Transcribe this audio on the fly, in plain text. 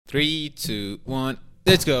Three, two, one.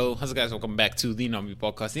 Let's go. How's it, guys? Welcome back to the Nombi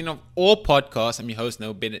Podcast. The of all podcasts. I'm your host,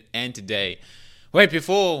 Noah Bennett, and today,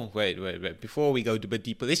 before we go a bit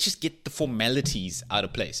deeper, let's just get the formalities out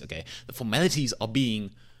of place. Okay, the formalities are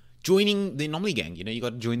joining the Anomaly Gang. You know, you got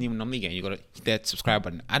to join the Anomaly Gang. You got to hit that subscribe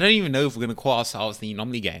button. I don't even know if we're gonna call ourselves the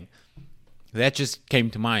Anomaly Gang. That just came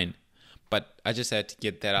to mind, but I just had to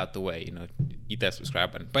get that out the way. You know, hit that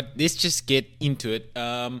subscribe button. But let's just get into it.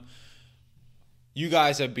 You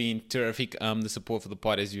guys have been terrific. The support for the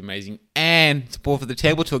pod has been amazing. And support for the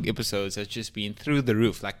TABLETALK episodes has just been through the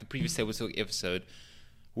roof. Like the previous TABLETALK episode,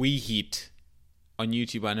 we hit on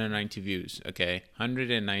YouTube 190 views. Okay,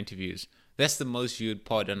 190 views. That's the most viewed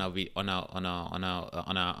pod on our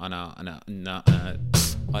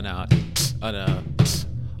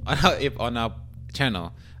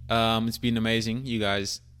channel. It's been amazing. You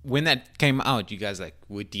guys, when that came out, you guys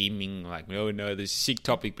were deeming no, this sick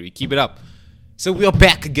topic, bro. Keep it up. So we are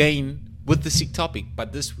back again with the sick topic,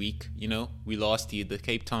 but this week, we lost the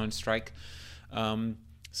Cape Town strike. So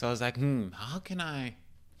I was like, how can I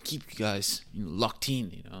keep you guys locked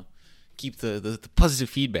in, keep the positive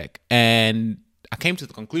feedback? And I came to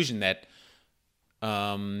the conclusion that,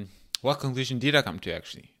 what conclusion did I come to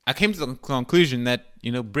actually? I came to the conclusion that,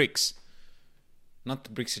 BRICS, not the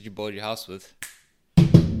bricks that you bought your house with.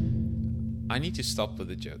 I need to stop with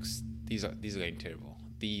the jokes. These are going terrible.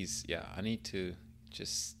 I need to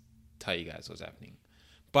just tell you guys what's happening.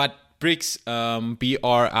 But BRICS,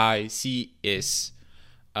 BRICS,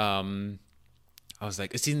 I was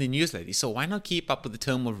like, it's in the news lately, so why not keep up with the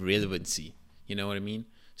term of relevancy? You know what I mean?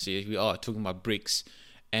 So we are talking about BRICS.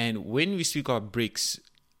 And when we speak about BRICS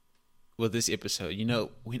with this episode,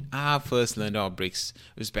 when I first learned about BRICS,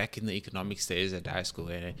 it was back in the economics days at high school,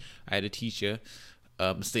 and I had a teacher,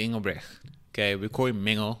 Mr. Engelbrecht. Okay, we call him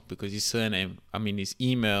Mengel because his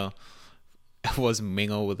email was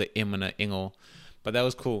Mengel with an M and an Engel. But that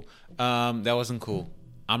was cool. That wasn't cool.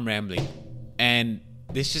 I'm rambling. And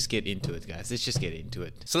let's just get into it, guys. Let's just get into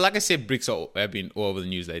it. So like I said, BRICS have been all over the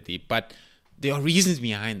news lately. But there are reasons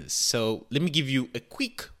behind this. So let me give you a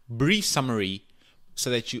quick, brief summary so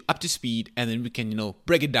that you're up to speed. And then we can,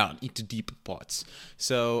 break it down into deeper parts.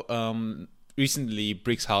 So, recently,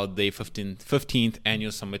 BRICS held their 15th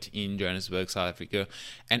annual summit in Johannesburg, South Africa.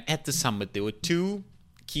 And at the summit, there were two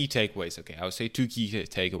key takeaways. Okay, I would say two key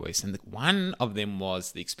takeaways. And one of them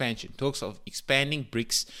was the expansion. Talks of expanding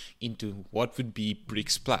BRICS into what would be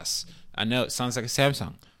BRICS Plus. I know it sounds like a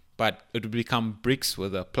Samsung, but it would become BRICS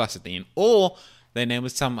with a plus at the end. Or they name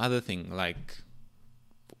it some other thing, like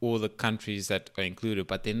all the countries that are included.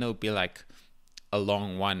 But then it would be like a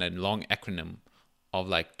long acronym of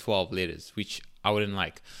 12 letters, which I wouldn't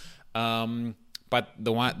like. But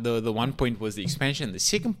the one point was the expansion. The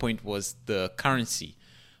second point was the currency.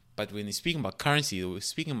 But when they're speaking about currency, they were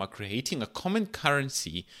speaking about creating a common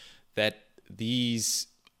currency that these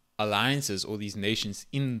alliances or these nations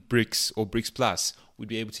in BRICS or BRICS Plus would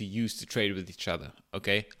be able to use to trade with each other.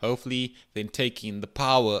 Okay, hopefully then taking the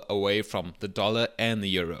power away from the dollar and the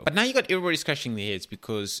euro. But now you got everybody scratching their heads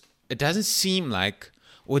because it didn't seem like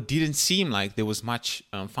there was much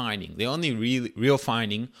finding. The only real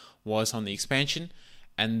finding was on the expansion,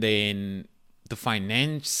 and then the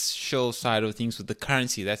financial side of things with the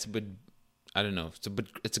currency. That's a bit, I don't know.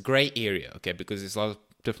 It's a gray area, okay, because there's a lot of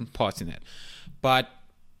different parts in it. But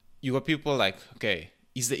you got people like, okay,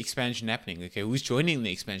 is the expansion happening? Okay, who's joining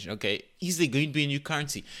the expansion? Okay, is there going to be a new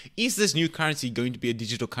currency? Is this new currency going to be a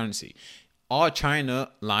digital currency? Are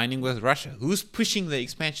China lining with Russia? Who's pushing the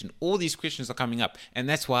expansion? All these questions are coming up. And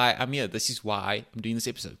that's why I'm here. This is why I'm doing this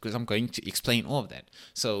episode, because I'm going to explain all of that.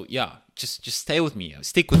 So yeah, just stay with me.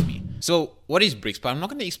 Stick with me. So what is BRICS? But I'm not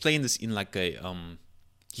going to explain this in like a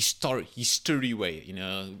history way.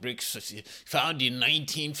 BRICS founded in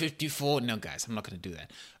 1954. No, guys, I'm not going to do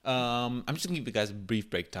that. I'm just going to give you guys a brief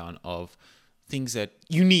breakdown of things that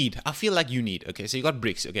you need. I feel like you need. Okay, so you got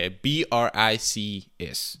BRICS. Okay,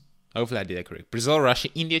 BRICS. Hopefully I did that correct. Brazil, Russia,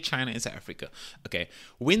 India, China, and South Africa. Okay,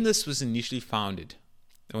 when this was initially founded,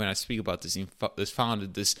 when I speak about this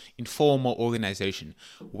informal organization,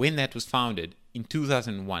 when that was founded in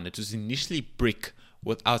 2001, it was initially BRIC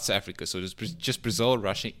without South Africa. So it was just Brazil,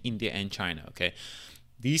 Russia, India, and China. Okay,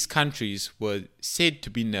 these countries were said to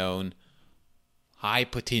be known high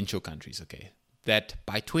potential countries. Okay, that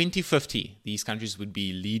by 2050, these countries would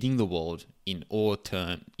be leading the world in all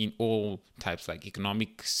types, like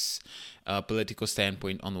economics, political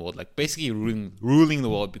standpoint on the world, like basically ruling the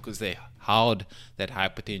world because they held that high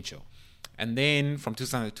potential. And then from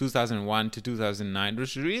 2001 to 2009, it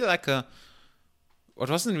was really it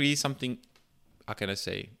wasn't really something, how can I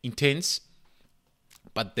say, intense,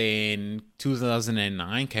 But then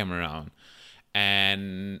 2009 came around,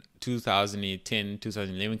 and 2010,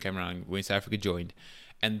 2011 came around when South Africa joined.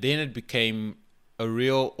 And then it became a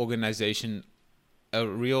real organization, a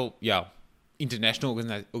real, international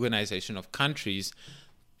organization of countries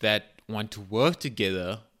that want to work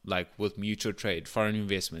together, like with mutual trade, foreign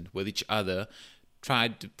investment with each other, try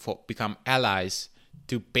to become allies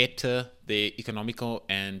to better their economical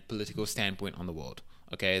and political standpoint on the world.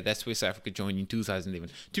 Okay, that's where South Africa joined in 2011.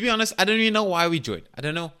 To be honest, I don't even know why we joined. I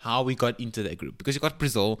don't know how we got into that group, because you got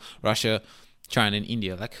Brazil, Russia, China, and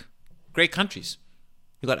India, like great countries.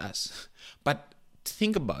 You got us. But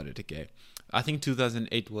think about it, okay? I think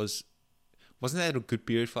 2008 wasn't that a good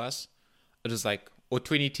period for us? It was like, or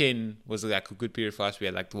 2010 was like a good period for us. We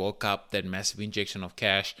had like the World Cup, that massive injection of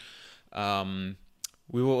cash.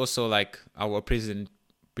 We were also like our president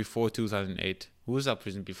before 2008. Who was our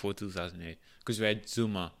president before 2008? Because we had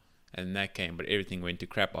Zuma, and that came, but everything went to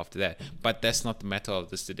crap after that. But that's not the matter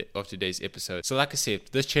of today's episode. So like I said,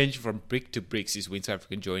 this change from BRIC to BRICS is when South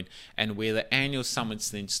Africa joined, and where the annual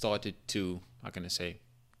summits then started to, how can I say,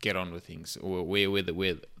 get on with things, or where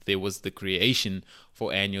there was the creation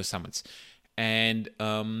for annual summits. And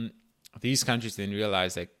these countries then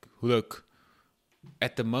realized, like, look,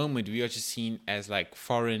 at the moment we are just seen as like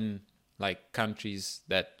foreign, like countries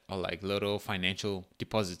that are like little financial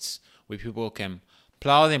deposits where people can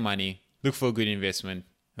plow their money, look for a good investment,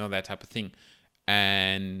 that type of thing.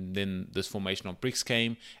 And then this formation of BRICS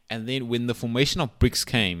came. And then when the formation of BRICS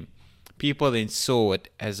came, people then saw it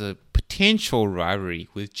as a potential rivalry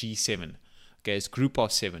with G7. Okay, it's Group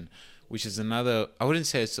of Seven, which is another, I wouldn't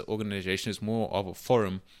say it's an organization, it's more of a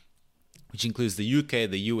forum, which includes the UK,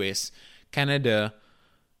 the US, Canada,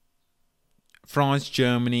 France,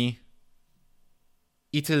 Germany,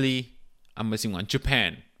 Italy, I'm missing one,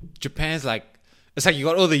 Japan. Japan's like, it's like you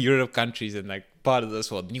got all the Europe countries and like part of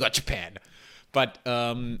this world, and you got Japan. But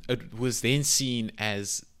it was then seen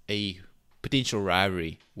as a potential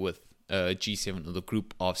rivalry with G7, or the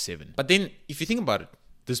Group of Seven. But then, if you think about it,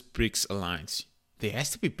 this BRICS alliance, there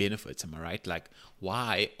has to be benefits, am I right? Like,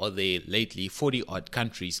 why are there lately 40-odd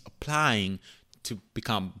countries applying to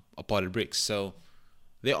become a part of BRICS? So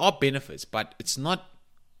there are benefits, but it's not,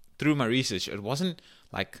 through my research, it wasn't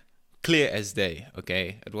like clear as day,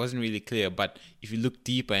 okay? It wasn't really clear, but if you look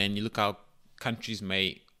deeper and you look how countries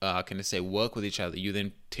may, work with each other, you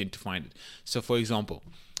then tend to find it. So, for example,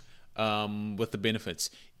 with the benefits,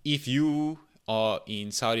 if you are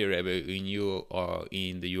in Saudi Arabia and you are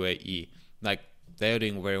in the UAE, like, they're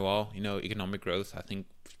doing very well, economic growth, I think,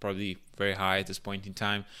 is probably very high at this point in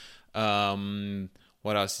time.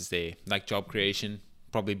 What else is there? Like job creation,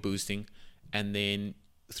 probably boosting. And then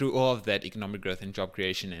through all of that economic growth and job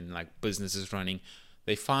creation and like businesses running,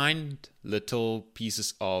 they find little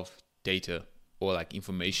pieces of data or like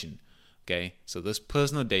information. Okay, so this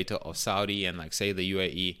personal data of Saudi and like say the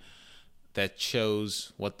UAE that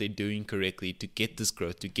shows what they're doing correctly to get this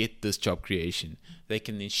growth, to get this job creation, they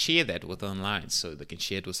can then share that with online. So they can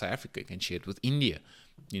share it with South Africa, can share it with India,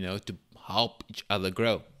 to help each other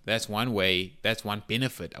grow. That's one way, that's one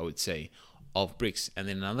benefit, I would say, of BRICS. And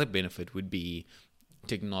then another benefit would be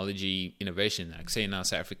technology innovation. Like say now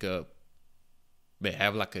South Africa may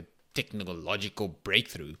have like a technological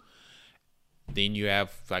breakthrough. Then you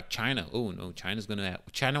have like China. Oh no, China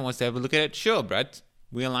wants to have a look at it. Sure, Brad.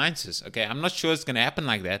 We alliances. Okay, I'm not sure it's going to happen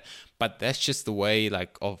like that, but that's just the way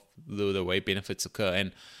like of the way benefits occur.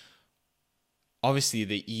 And obviously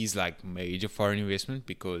there is like major foreign investment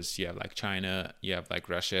because you have like China, you have like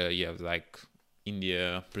Russia, you have like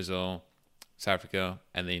India, Brazil, South Africa,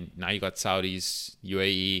 and then now you got Saudis,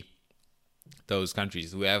 UAE, those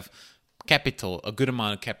countries who have capital, a good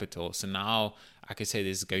amount of capital. So now I can say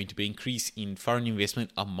there's going to be increase in foreign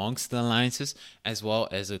investment amongst the alliances, as well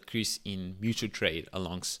as a increase in mutual trade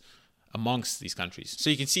amongst these countries. So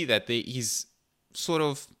you can see that there is sort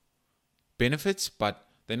of benefits, but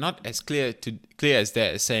they're not as clear as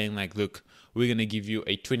that, as saying like, look, we're going to give you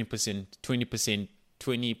a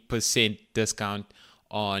 20% discount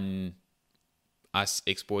on us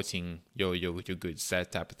exporting your goods,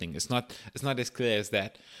 that type of thing. It's not as clear as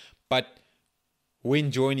that. But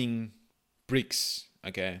when joining BRICS,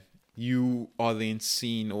 okay, you are then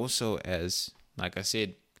seen also as, like I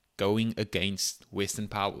said, going against Western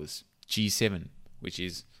powers, G7, which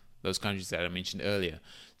is those countries that I mentioned earlier.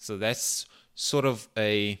 So that's sort of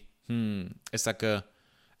it's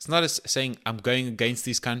not as saying I'm going against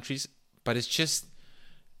these countries, but it's just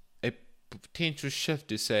a potential shift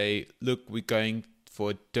to say, look, we're going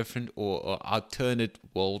for a different or alternate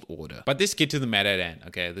world order. But let's get to the matter at hand,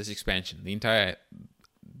 okay, this expansion,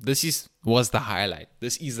 was the highlight.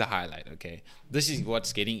 This is the highlight, okay? This is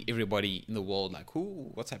what's getting everybody in the world like,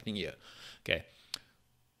 what's happening here? Okay.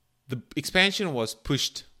 The expansion was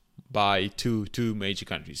pushed by two major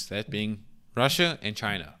countries, that being Russia and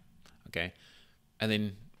China, okay? And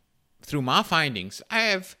then through my findings, I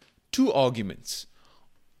have two arguments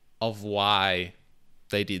of why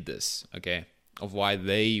they did this, okay? Of why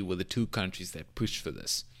they were the two countries that pushed for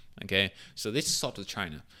this, okay? So let's start with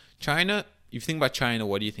China. China, if you think about China,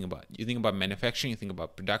 what do you think about? You think about manufacturing, you think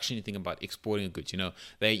about production, you think about exporting goods,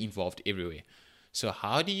 they're involved everywhere. So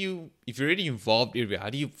how do you, if you're already involved everywhere, how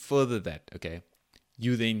do you further that, okay?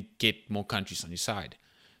 You then get more countries on your side.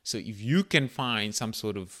 So if you can find some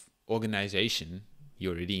sort of organization,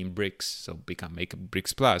 you're already in BRICS, so make a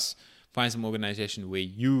BRICS Plus, find some organization where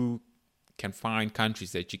you can find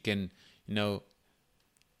countries that you can,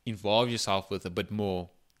 involve yourself with a bit more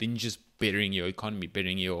than just bettering your economy,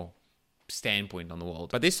 bettering your standpoint on the world.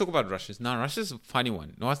 But let's talk about Russia. Now, Russia's a funny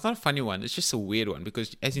one. No, it's not a funny one. It's just a weird one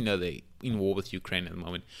because, as you know, they're in war with Ukraine at the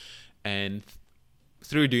moment. And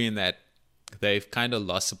through doing that, they've kind of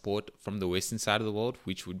lost support from the western side of the world,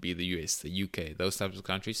 which would be the US, the UK, those types of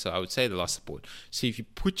countries. So I would say they lost support. So if you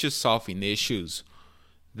put yourself in their shoes,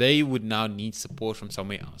 they would now need support from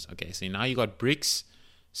somewhere else. Okay, so now you got BRICS.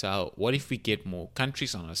 So what if we get more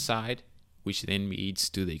countries on our side, which then leads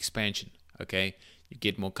to the expansion? Okay, you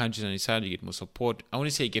get more countries on your side, you get more support. I want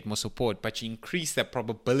to say you get more support, but you increase the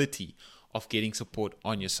probability of getting support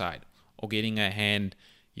on your side or getting a hand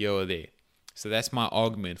here or there. So that's my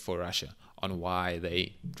argument for Russia on why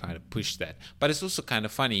they try to push that. But it's also kind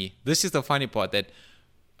of funny. This is the funny part that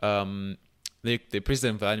the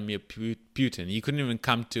President Vladimir Putin, he couldn't even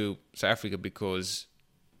come to South Africa because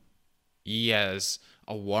he has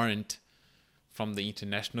a warrant from the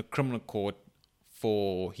International Criminal Court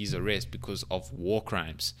for his arrest because of war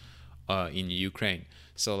crimes in Ukraine.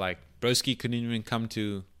 So like Broski couldn't even come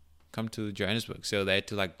to Johannesburg, so they had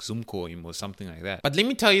to like Zoom call him or something like that. But let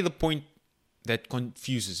me tell you the point that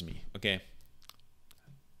confuses me. Okay,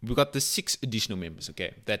 we got the 6 additional members,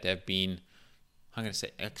 okay, that have been, I'm gonna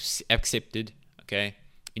say, accepted, okay,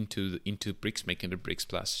 into BRICS, making it BRICS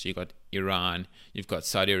Plus. So you got Iran, you've got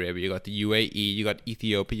Saudi Arabia, you got the UAE, you got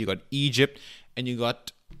Ethiopia, you got Egypt, and you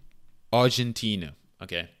got Argentina.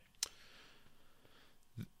 Okay,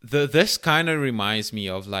 this kind of reminds me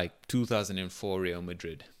of like 2004 Real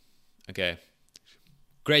Madrid. Okay,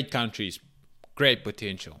 great countries, great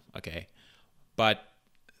potential. Okay, but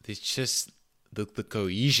it's just the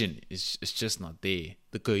cohesion is just not there.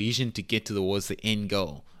 The cohesion to get towards the end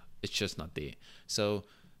goal, it's just not there. So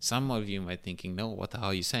some of you might be thinking, no, what the hell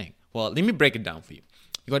are you saying? Well, let me break it down for you.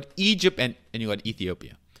 You got Egypt and you got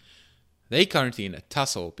Ethiopia. They currently in a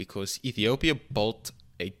tussle because Ethiopia built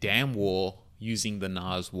a dam wall using the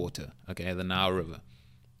Nile's water, okay, the Nile River.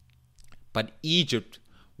 But Egypt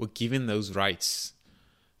were given those rights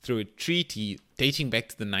through a treaty dating back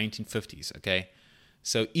to the 1950s, okay?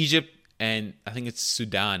 So Egypt and I think it's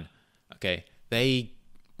Sudan, okay, they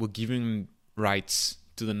were given rights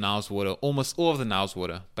to the Nile's water, almost all of the Nile's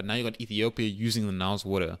water, but now you got Ethiopia using the Nile's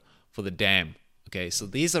water for the dam, okay? So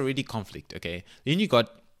there's already conflict, okay? Then you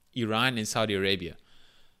got Iran and Saudi Arabia.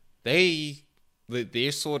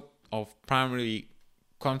 Their sort of primary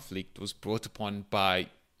conflict was brought upon by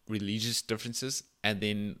religious differences, and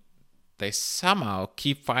then they somehow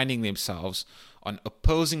keep finding themselves on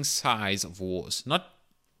opposing sides of wars. Not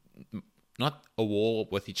a war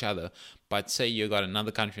with each other, but say you got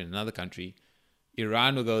another country and another country.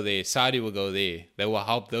 Iran will go there, Saudi will go there. They will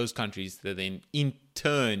help those countries that then in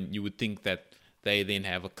turn you would think that they then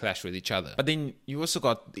have a clash with each other. But then you also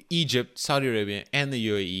got Egypt, Saudi Arabia, and the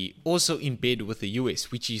UAE also in bed with the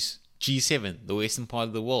US, which is G7, the western part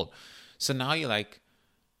of the world. So now you're like,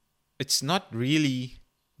 we're not really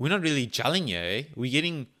gelling here, eh? We're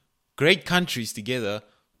getting great countries together,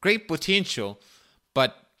 great potential,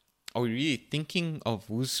 but are we really thinking of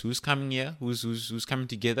who's coming here, who's coming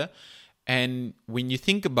together? And when you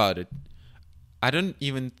think about it, I don't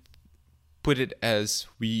even put it as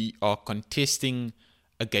we are contesting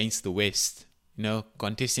against the West,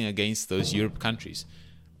 contesting against those Europe countries.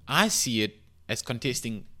 I see it as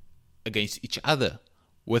contesting against each other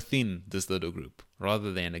within this little group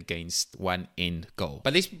rather than against one end goal.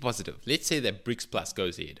 But let's be positive. Let's say that BRICS Plus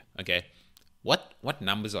goes ahead, okay? What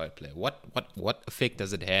numbers are at play? What effect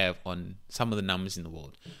does it have on some of the numbers in the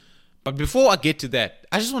world? But before I get to that,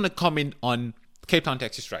 I just want to comment on Cape Town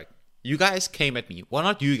taxi strike. You guys came at me. Well,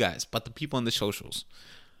 not you guys, but the people on the socials.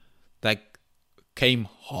 Like, came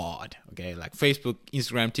hard, okay? Like Facebook,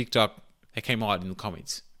 Instagram, TikTok, they came hard in the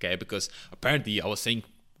comments, okay? Because apparently I was saying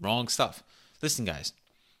wrong stuff. Listen, guys,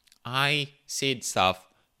 I said stuff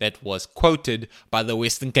that was quoted by the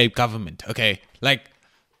Western Cape government. Okay,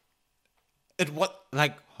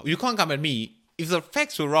 you can't come at me. If the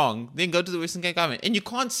facts were wrong, then go to the Western Cape government. And you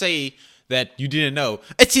can't say that you didn't know.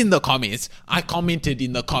 It's in the comments. I commented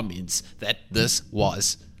in the comments that this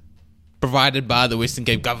was provided by the Western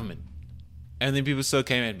Cape government. And then people still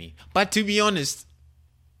came at me. But to be honest,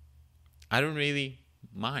 I don't really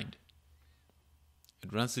mind.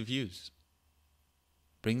 It runs the views.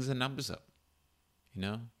 Brings the numbers up.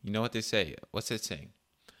 You know what they say. What's that saying?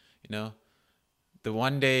 The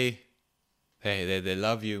one day they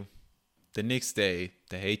love you. The next day,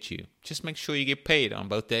 they hate you. Just make sure you get paid on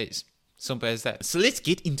both days. Simple as that. So let's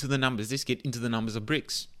get into the numbers. Let's get into the numbers of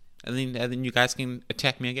BRICS. And then you guys can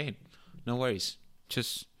attack me again. No worries.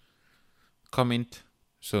 Just comment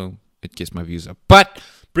so it gets my views up. But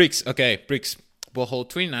BRICS will hold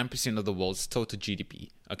 29% of the world's total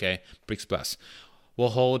GDP. Okay, BRICS Plus.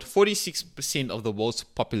 Will hold 46% of the world's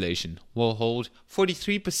population, will hold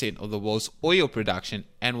 43% of the world's oil production,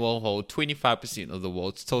 and will hold 25% of the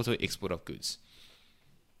world's total export of goods.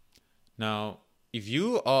 Now, if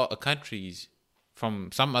you are a country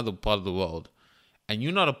from some other part of the world, and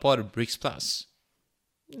you're not a part of BRICS Plus,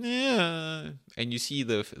 and you see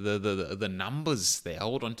the numbers they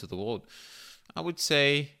hold onto the world, I would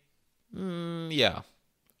say, I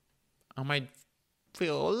might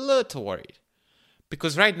feel a little worried.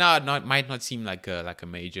 Because right now it might not seem like a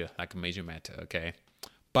major matter, okay?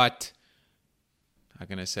 But how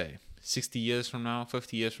can I say? 60 years from now,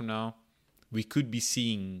 50 years from now, we could be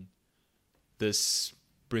seeing this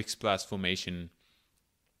BRICS Plus formation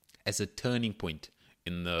as a turning point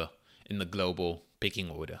in the global pecking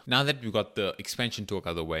order. Now that we've got the expansion talk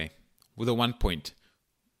out of the way, with a 1 point,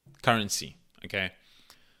 currency, okay?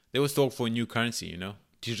 There was talk for a new currency,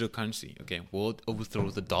 digital currency, okay? World overthrow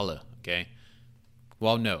the dollar, okay?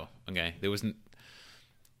 Well, no, okay. It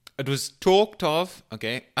was talked of,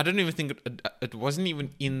 okay. I don't even think it wasn't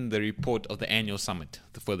even in the report of the annual summit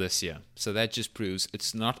for this year. So that just proves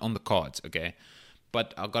it's not on the cards, okay.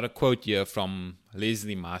 But I got a quote here from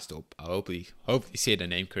Leslie Marstorp. I hopefully said her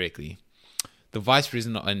name correctly. The vice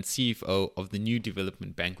president and CFO of the New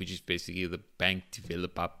Development Bank, which is basically the bank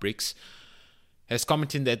developed by BRICS, has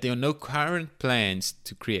commented that there are no current plans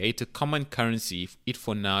to create a common currency. It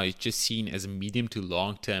for now is just seen as a medium to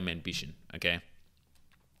long-term ambition. Okay,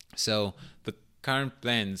 so the current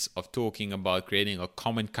plans of talking about creating a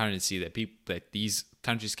common currency that these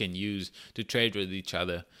countries can use to trade with each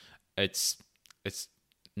other, it's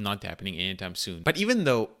not happening anytime soon. But even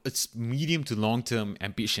though it's medium to long-term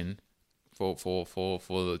ambition for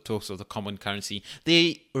the talks of the common currency,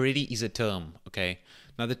 there already is a term. Okay.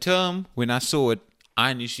 Now, the term, when I saw it,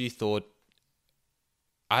 I initially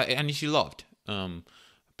laughed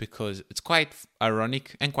because it's quite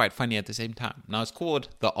ironic and quite funny at the same time. Now, it's called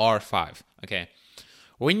the R5, okay?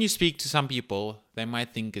 When you speak to some people, they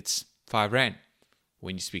might think it's 5 Rand.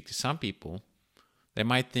 When you speak to some people, they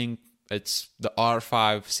might think it's the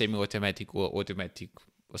R5 semi-automatic or automatic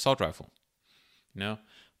assault rifle,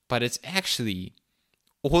 But it's actually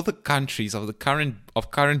all the countries of current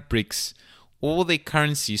BRICS. All their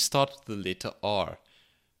currencies start with the letter R,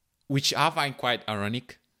 which I find quite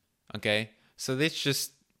ironic. Okay, so let's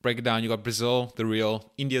just break it down. You got Brazil, the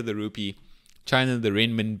real; India, the rupee; China, the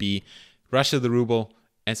renminbi; Russia, the ruble;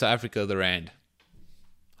 and South Africa, the rand.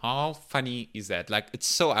 How funny is that? It's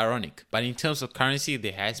so ironic. But in terms of currency,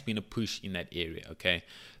 there has been a push in that area. Okay,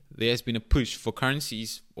 there has been a push for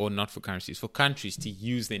currencies, or not for currencies, for countries to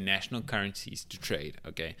use their national currencies to trade.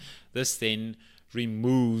 Okay, this then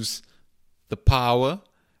removes the power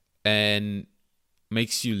and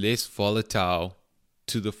makes you less volatile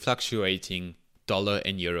to the fluctuating dollar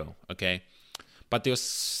and euro, okay? But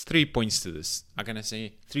there's 3 points to this. I'm going to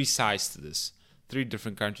say 3 sides to this. 3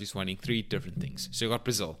 different countries wanting 3 different things. So you got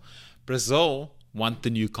Brazil. Brazil want the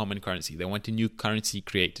new common currency. They want a new currency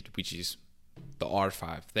created, which is the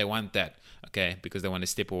R5. They want that, okay? Because they want to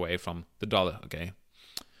step away from the dollar, okay?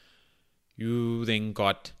 You then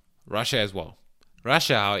got Russia as well.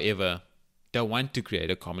 Russia, however, don't want to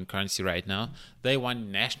create a common currency right now. They want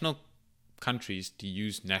national countries to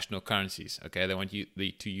use national currencies. Okay, they want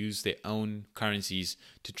to use their own currencies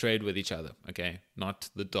to trade with each other. Okay, not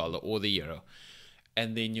the dollar or the euro.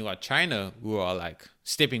 And then you got China, who are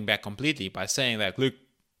stepping back completely by saying look,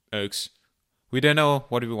 folks, we don't know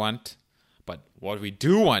what we want, but what we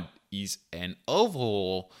do want is an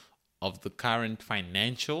overhaul of the current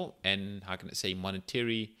financial and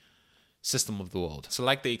monetary system of the world. So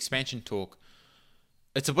the expansion talk,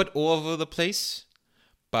 it's a bit all over the place,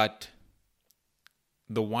 but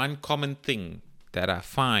the one common thing that I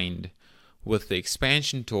find with the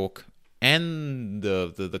expansion talk and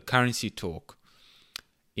the currency talk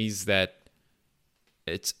is that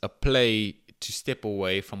it's a play to step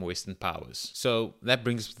away from Western powers. So that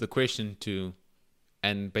brings the question to,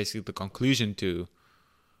 and basically the conclusion to,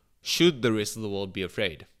 should the rest of the world be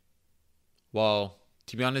afraid? Well,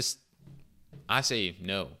 to be honest, I say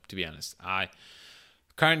no, to be honest.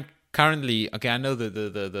 Currently, okay, I know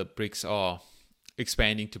the BRICS are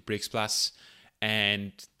expanding to BRICS Plus,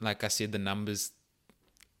 and like I said, the numbers,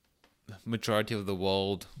 majority of the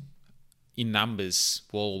world in numbers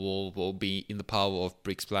will be in the power of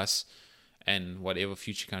BRICS Plus and whatever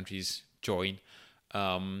future countries join.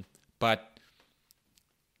 But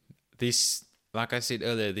this, like I said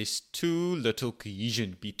earlier, there's too little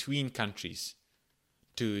cohesion between countries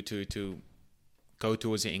to go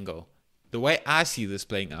towards the end goal. The way I see this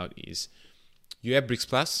playing out is you have BRICS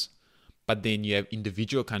Plus, but then you have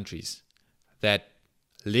individual countries that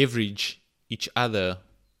leverage each other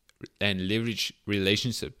and leverage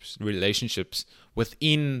relationships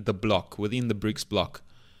within the block, within the BRICS block,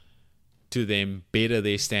 to then better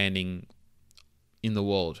their standing in the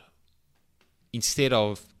world, instead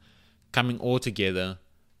of coming all together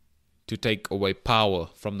to take away power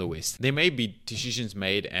from the West. There may be decisions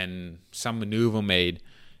made and some maneuver made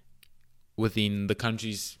within the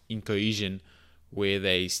countries in cohesion where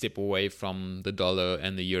they step away from the dollar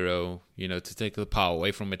and the euro, to take the power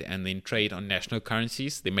away from it and then trade on national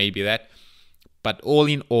currencies. There may be that. But all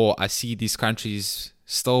in all, I see these countries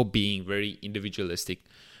still being very individualistic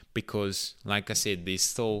because, like I said, there's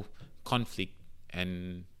still conflict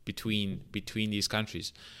and between these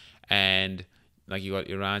countries. And like you got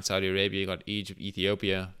Iran, Saudi Arabia, you got Egypt,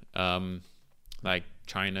 Ethiopia, like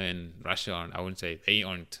China and Russia, I wouldn't say they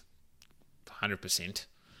aren't 100%.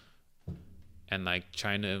 And like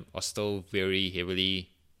China are still very heavily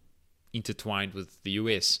intertwined with the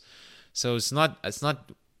US. So it's not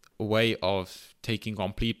a way of taking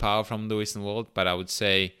complete power from the Western world, but I would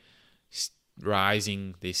say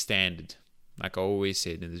rising their standard. Like I always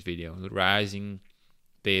said in this video, rising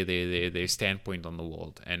their standpoint on the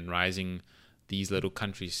world and rising these little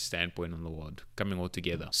countries' standpoint on the world, coming all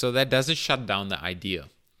together. So that doesn't shut down the idea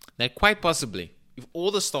that quite possibly, if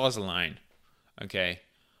all the stars align, okay,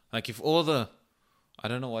 like if all the, I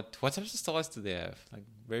don't know what types of stars do they have? Like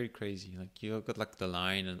very crazy. Like you got like the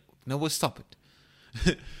line and no, we'll stop it.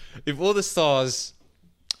 If all the stars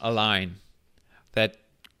align, that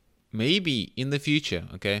maybe in the future,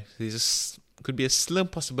 okay, could be a slim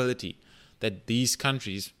possibility that these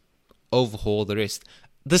countries overhaul the rest.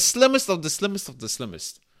 The slimmest of the slimmest of the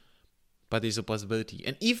slimmest. But there's a possibility.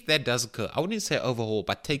 And if that does occur, I wouldn't say overhaul,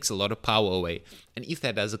 but takes a lot of power away. And if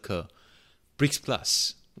that does occur, BRICS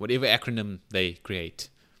Plus, whatever acronym they create,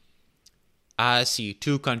 I see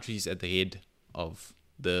two countries at the head of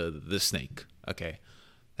the snake. Okay.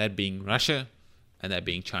 That being Russia and that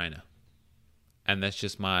being China. And that's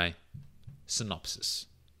just my synopsis.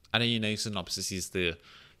 I don't even know if synopsis is the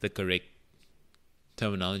correct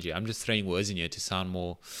terminology. I'm just throwing words in here to sound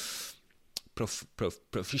more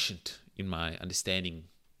proficient in my understanding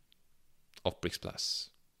of BRICS Plus.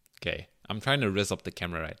 Okay. I'm trying to razz up the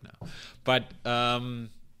camera right now. But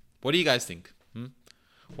what do you guys think?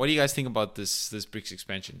 What do you guys think about this BRICS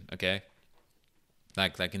expansion? Okay.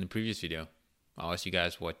 Like in the previous video, I asked you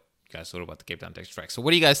guys what you guys thought about the Cape Town tax track. So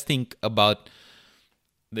what do you guys think about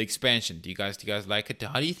the expansion? Do you guys like it?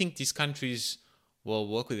 How do you think these countries will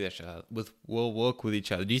work with each other?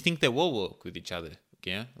 Do you think they will work with each other?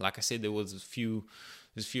 Okay. Like I said, there's a few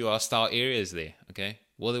hostile areas there. Okay.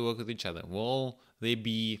 Will they work with each other? Will there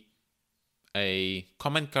be a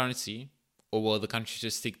common currency, or will the countries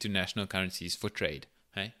just stick to national currencies for trade?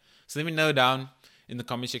 Okay. So let me know down in the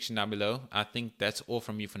comment section down below. I think that's all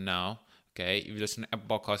from me for now. Okay, if you listen to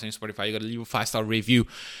Apple Podcasts and Spotify, you gotta leave a 5-star review.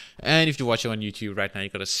 And if you're watching on YouTube right now, you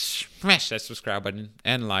gotta smash that subscribe button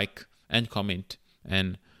and like and comment,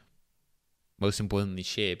 and most importantly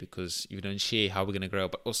share, because if you don't share, how we're gonna grow?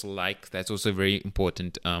 But also like, that's also a very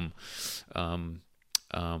important element.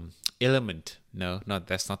 No,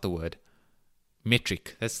 that's not the word.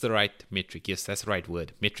 Metric. That's the right metric. Yes, that's the right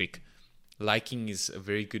word. Metric. Liking is a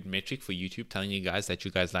very good metric for YouTube, telling you guys that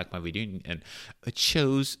you guys like my video, and it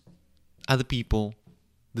shows other people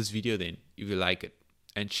this video then if you like it,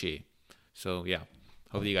 and share. So yeah,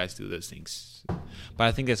 hopefully you guys do those things. But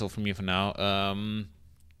I think that's all from me for now.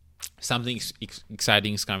 Something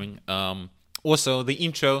exciting is coming. Also the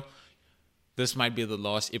intro, this might be the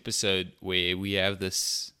last episode where we have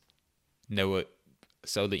this Noah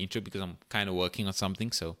solo intro, because I'm kind of working on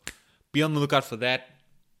something, so be on the lookout for that.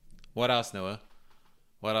 What else, Noah?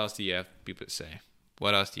 What else do you have people to say?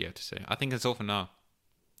 What else do you have to say? I think that's all for now.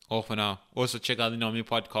 All for now. Also, check out the Normie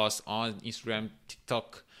Podcast on Instagram,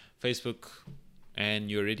 TikTok, Facebook,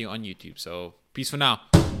 and you're already on YouTube. So, peace for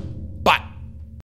now.